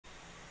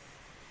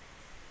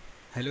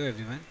Hello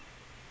everyone,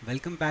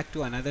 welcome back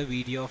to another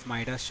video of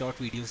MIDA's short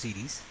video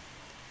series.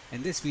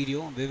 In this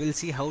video, we will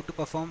see how to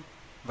perform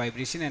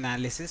vibration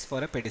analysis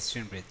for a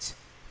pedestrian bridge.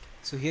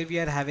 So here we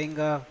are having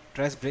a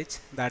truss bridge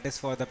that is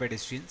for the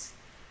pedestrians,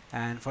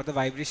 and for the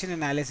vibration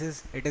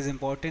analysis it is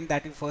important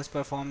that we first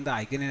perform the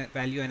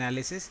eigenvalue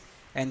analysis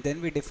and then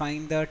we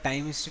define the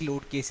time history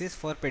load cases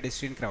for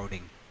pedestrian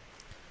crowding.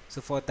 So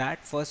for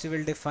that, first we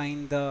will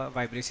define the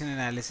vibration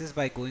analysis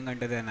by going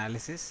under the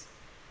analysis,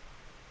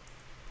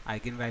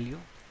 eigenvalue.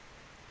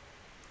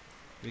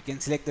 We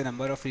can select the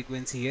number of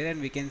frequency here and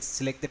we can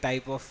select the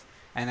type of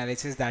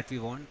analysis that we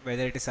want,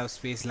 whether it is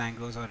subspace,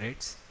 Langos or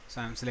Ritz.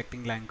 So I'm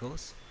selecting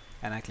Langos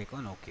and I click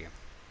on OK.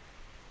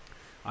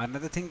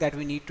 Another thing that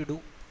we need to do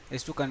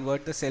is to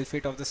convert the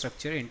self-weight of the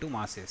structure into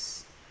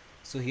masses.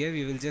 So here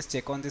we will just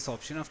check on this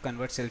option of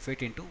convert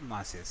self-weight into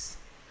masses.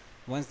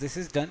 Once this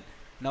is done,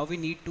 now we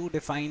need to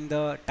define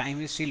the time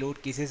history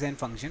load cases and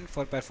function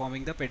for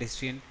performing the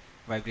pedestrian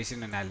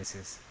vibration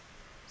analysis.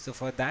 So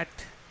for that,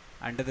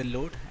 under the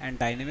load and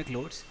dynamic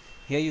loads,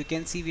 here you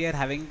can see we are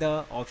having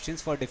the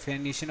options for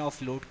definition of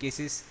load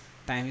cases,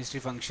 time history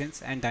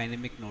functions and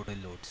dynamic nodal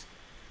loads.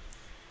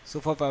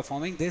 So for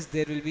performing this,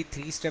 there will be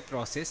three-step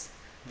process.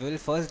 We will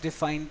first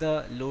define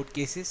the load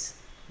cases,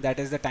 that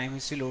is the time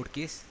history load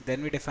case,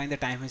 then we define the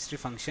time history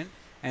function,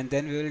 and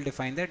then we will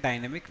define the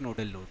dynamic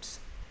nodal loads.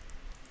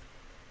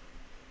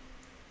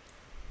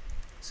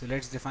 So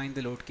let's define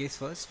the load case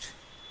first.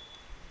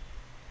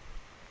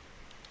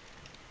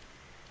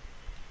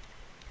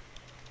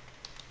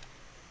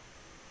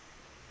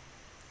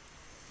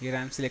 Here I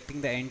am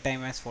selecting the end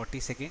time as 40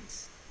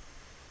 seconds.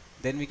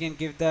 Then we can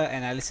give the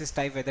analysis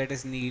type, whether it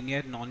is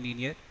linear,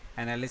 non-linear,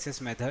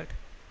 analysis method,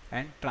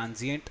 and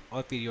transient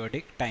or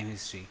periodic time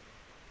history.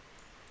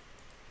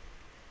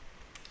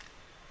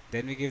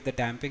 Then we give the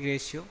damping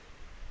ratio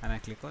and I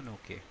click on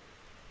OK.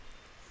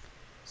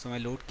 So my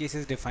load case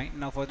is defined.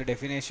 Now for the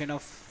definition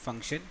of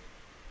function,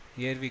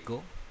 here we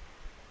go.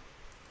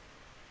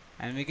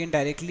 And we can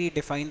directly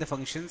define the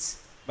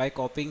functions by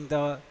copying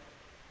the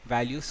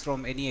values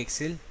from any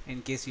Excel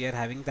in case we are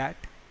having that.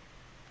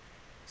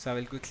 So I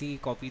will quickly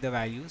copy the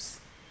values.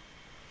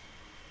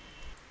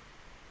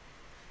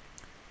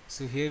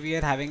 So here we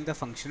are having the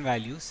function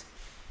values.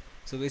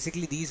 So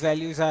basically these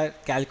values are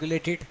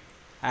calculated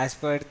as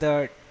per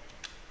the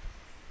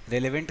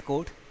relevant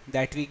code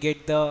that we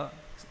get the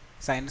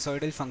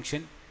sinusoidal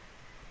function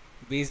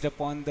based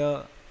upon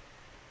the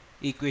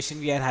equation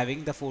we are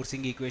having, the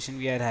forcing equation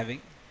we are having.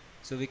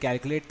 So we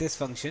calculate this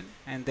function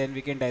and then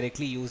we can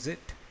directly use it.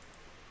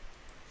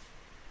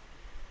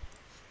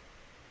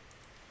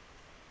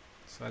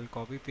 So I'll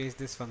copy paste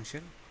this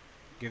function,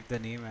 give the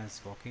name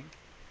as walking.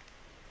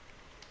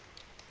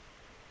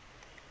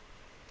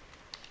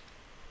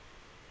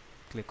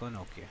 Click on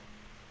OK.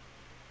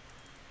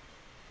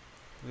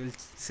 We'll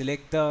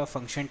select the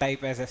function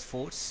type as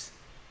force.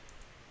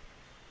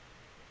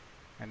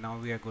 And now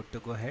we are good to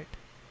go ahead.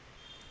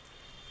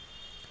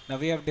 Now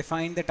we have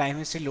defined the time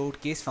history load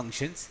case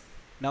functions.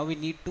 Now we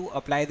need to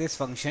apply this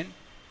function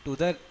to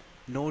the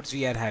nodes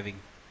we are having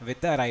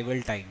with the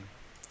arrival time.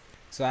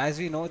 So as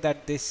we know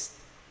that this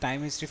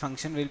time history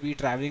function will be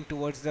traveling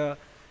towards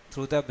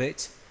through the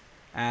bridge,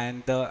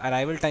 and the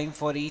arrival time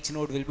for each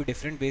node will be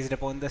different based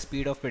upon the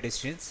speed of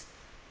pedestrians.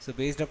 So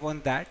based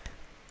upon that,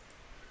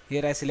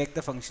 here I select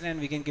the function and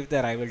we can give the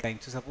arrival time.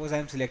 So suppose I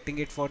am selecting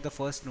it for the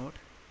first node.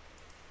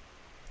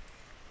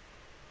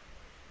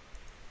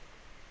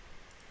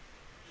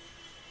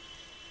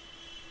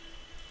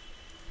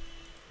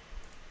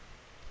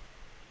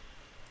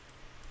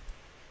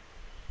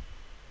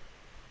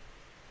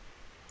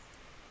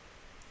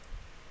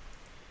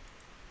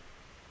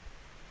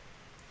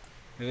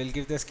 We will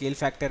give the scale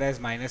factor as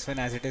 -1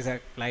 as it is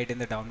applied in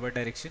the downward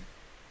direction,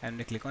 and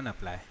we click on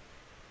apply.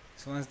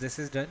 So once this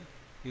is done,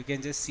 you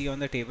can just see on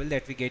the table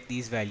that we get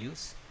these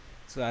values.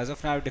 So as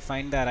of now I've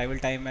defined the arrival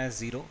time as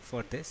 0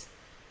 for this.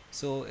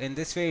 So in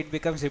this way it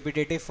becomes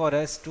repetitive for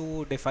us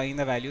to define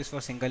the values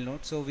for single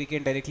node. So we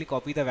can directly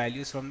copy the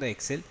values from the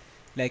Excel.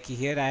 Like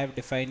here I have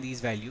defined these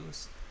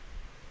values.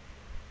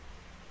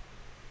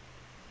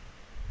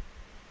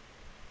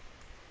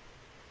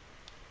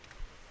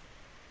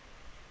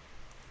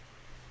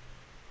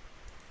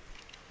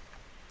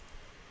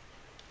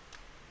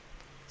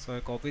 So I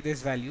copy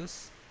these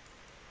values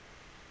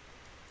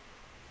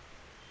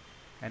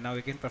and now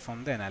we can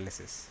perform the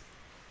analysis.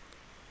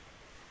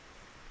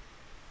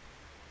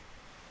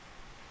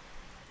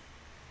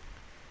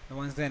 Now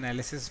once the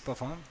analysis is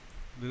performed,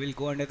 we will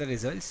go under the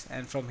results,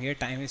 and from here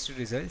time history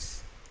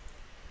results,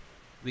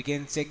 we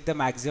can check the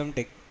maximum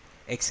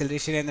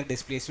acceleration and the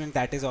displacement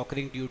that is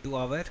occurring due to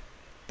our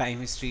time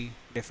history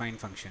defined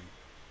function.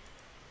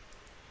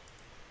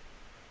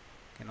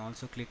 You can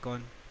also click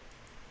on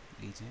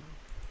legend.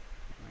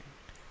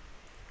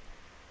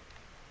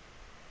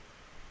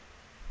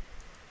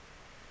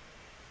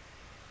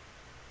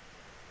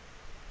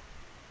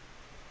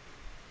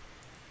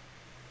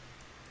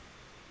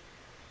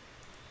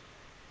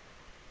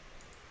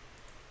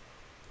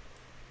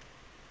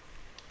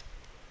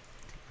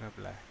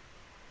 Apply.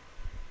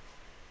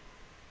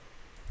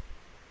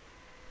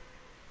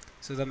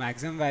 So the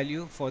maximum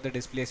value for the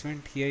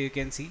displacement here, you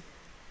can see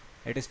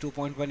it is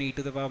 2.1 e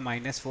to the power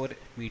minus 4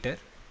 meter.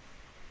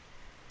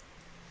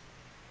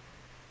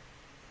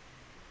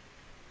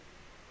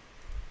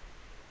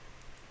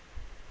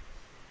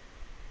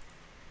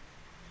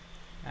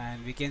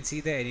 And we can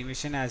see the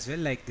animation as well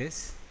like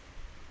this.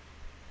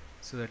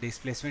 So the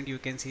displacement you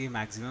can see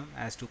maximum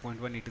as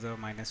 2.1 e to the power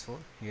minus 4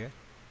 here,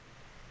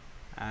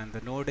 and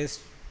the node is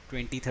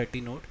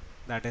 2030 node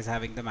that is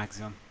having the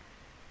maximum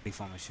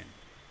deformation.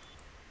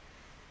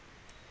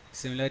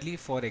 Similarly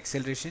for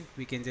acceleration,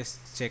 we can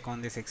just check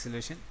on this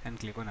acceleration and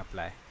click on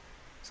apply.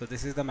 So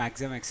this is the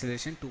maximum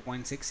acceleration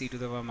 2.6 e to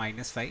the power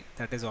minus 5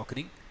 that is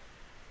occurring,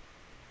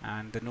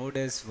 and the node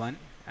is 1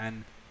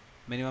 and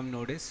minimum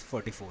node is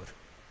 44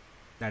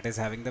 that is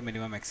having the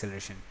minimum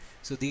acceleration.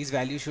 So these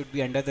values should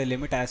be under the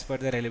limit as per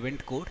the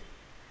relevant code,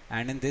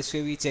 and in this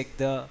way we check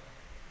the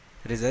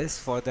results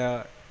for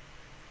the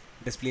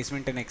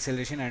displacement and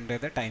acceleration under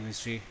the time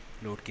history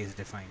load case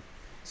defined.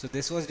 So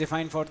this was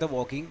defined for the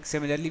walking.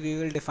 Similarly, we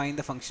will define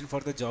the function for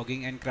the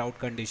jogging and crowd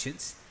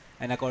conditions,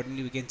 and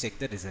accordingly we can check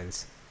the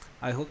results.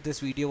 I hope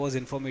this video was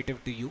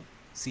informative to you.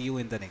 See you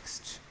in the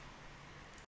next.